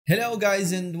Hello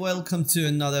guys and welcome to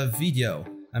another video.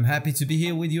 I'm happy to be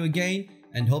here with you again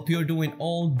and hope you're doing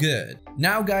all good.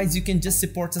 Now guys, you can just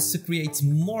support us to create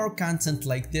more content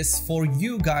like this for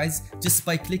you guys just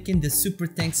by clicking the super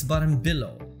thanks button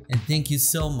below, and thank you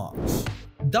so much.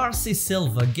 Darcey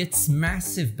Silva gets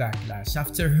massive backlash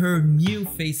after her new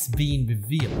face being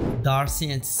revealed.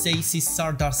 Darcey and Stacey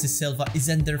star Darcey Silva is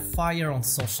under fire on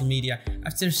social media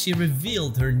after she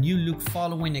revealed her new look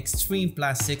following extreme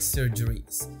plastic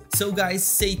surgeries. So guys,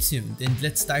 stay tuned and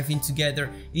let's dive in together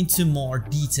into more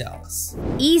details.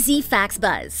 Easy Facts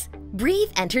Buzz. Brief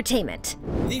entertainment.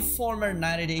 The former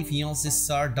 90 Day Fiancé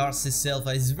star Darcey Silva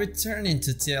is returning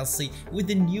to TLC with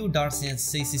the new Darcey and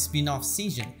Stacey spin-off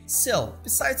season. Still,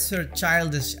 besides her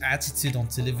childish attitude on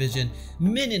television,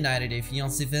 many 90 Day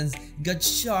Fiancé fans got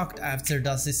shocked after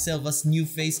Darcey Silva's new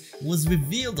face was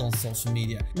revealed on social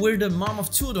media, where the mom of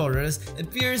two daughters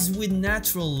appears with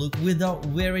natural look without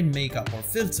wearing makeup or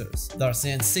filters.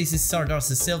 Darcey and Stacey star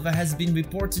Darcey Silva has been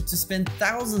reported to spend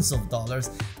thousands of dollars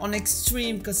on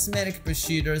extreme cosmetic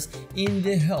procedures in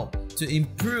the hope to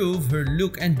improve her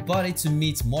look and body to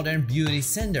meet modern beauty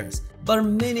standards. But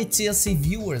many TLC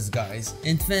viewers, guys,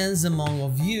 and fans among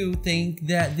of you think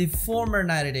that the former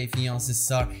 90 Day Fiancé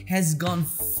star has gone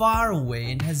far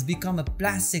away and has become a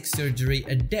plastic surgery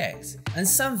addict. And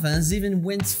some fans even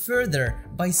went further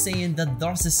by saying that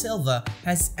Darcey Silva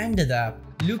has ended up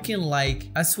looking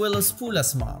like Asuelo's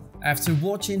Pula's mom after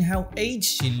watching how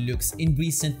aged she looks in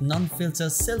recent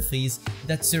non-filtered selfies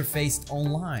that surfaced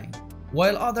online.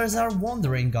 While others are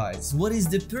wondering, guys, what is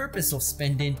the purpose of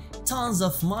spending tons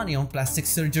of money on plastic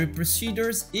surgery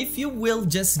procedures if you will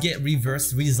just get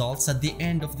reversed results at the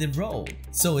end of the road?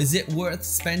 So is it worth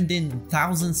spending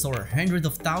thousands or hundreds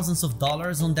of thousands of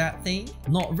dollars on that thing?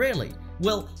 Not really.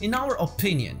 Well, in our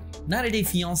opinion, 90 Day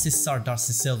Fiancé star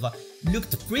Darcey Silva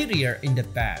looked prettier in the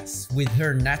past with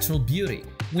her natural beauty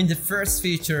when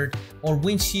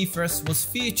she first was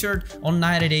featured on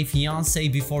 90 Day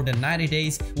Fiancé before the 90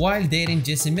 days while dating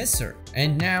Jesse Messer.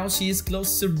 And now she is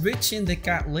close to reaching the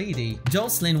cat lady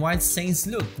Jocelyn Wildstein's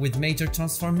look with major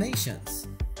transformations.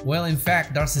 Well, in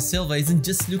fact, Darcey Silva isn't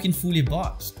just looking fully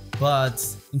botched, but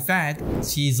in fact,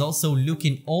 she is also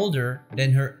looking older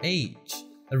than her age.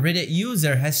 A Reddit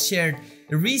user has shared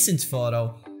a recent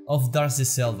photo of Darcey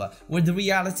Silva where the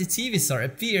reality TV star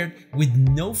appeared with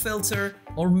no filter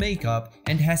or makeup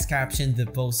and has captioned the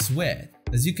post with,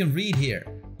 as you can read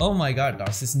here, "Oh my god,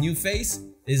 Darcey's new face?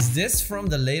 Is this from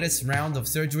the latest round of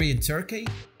surgery in Turkey?"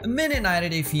 Many 90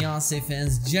 Day Fiancé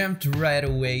fans jumped right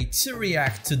away to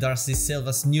react to Darcey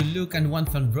Silva's new look, and one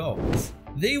fan wrote,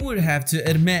 "They would have to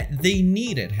admit they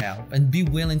needed help and be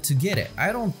willing to get it.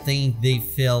 I don't think they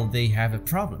feel they have a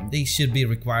problem. They should be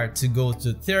required to go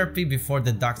to therapy before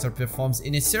the doctor performs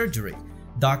any surgery.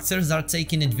 Doctors are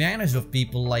taking advantage of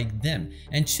people like them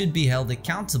and should be held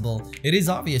accountable. It is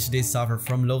obvious they suffer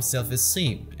from low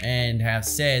self-esteem and have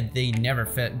said they never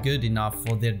felt good enough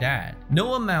for their dad.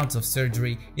 No amount of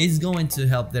surgery is going to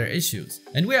help their issues."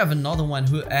 And we have another one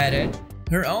who added,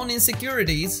 "Her own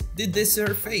insecurities did this to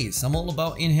her face. I'm all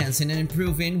about enhancing and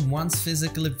improving one's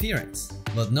physical appearance.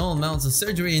 But no amount of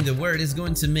surgery in the world is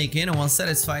going to make anyone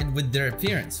satisfied with their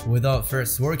appearance without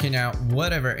first working out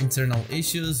whatever internal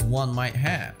issues one might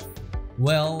have."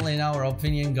 Well, in our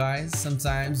opinion, guys,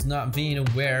 sometimes not being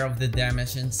aware of the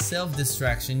damage and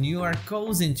self-destruction you are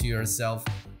causing to yourself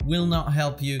will not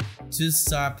help you to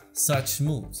stop such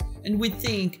moves. And we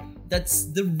think that's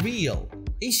the real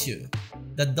issue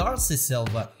that Darcey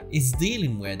Silva is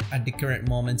dealing with at the current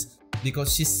moment,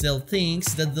 because she still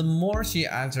thinks that the more she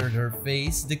alters her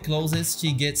face, the closest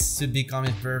she gets to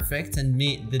becoming perfect and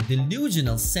meet the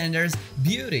delusional standards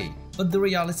beauty. But the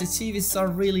reality TV star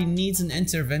really needs an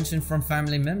intervention from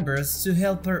family members to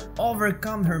help her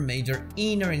overcome her major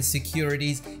inner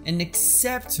insecurities and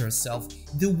accept herself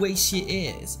the way she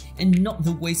is and not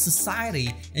the way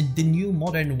society and the new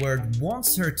modern world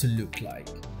wants her to look like.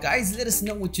 Guys, let us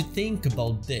know what you think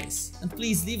about this, and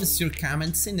please leave us your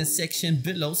comments in the section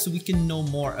below so we can know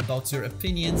more about your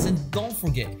opinions, and don't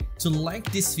forget to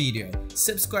like this video,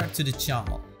 subscribe to the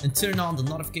channel, and turn on the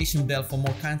notification bell for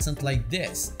more content like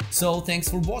this. So thanks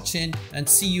for watching and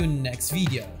see you in the next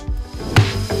video.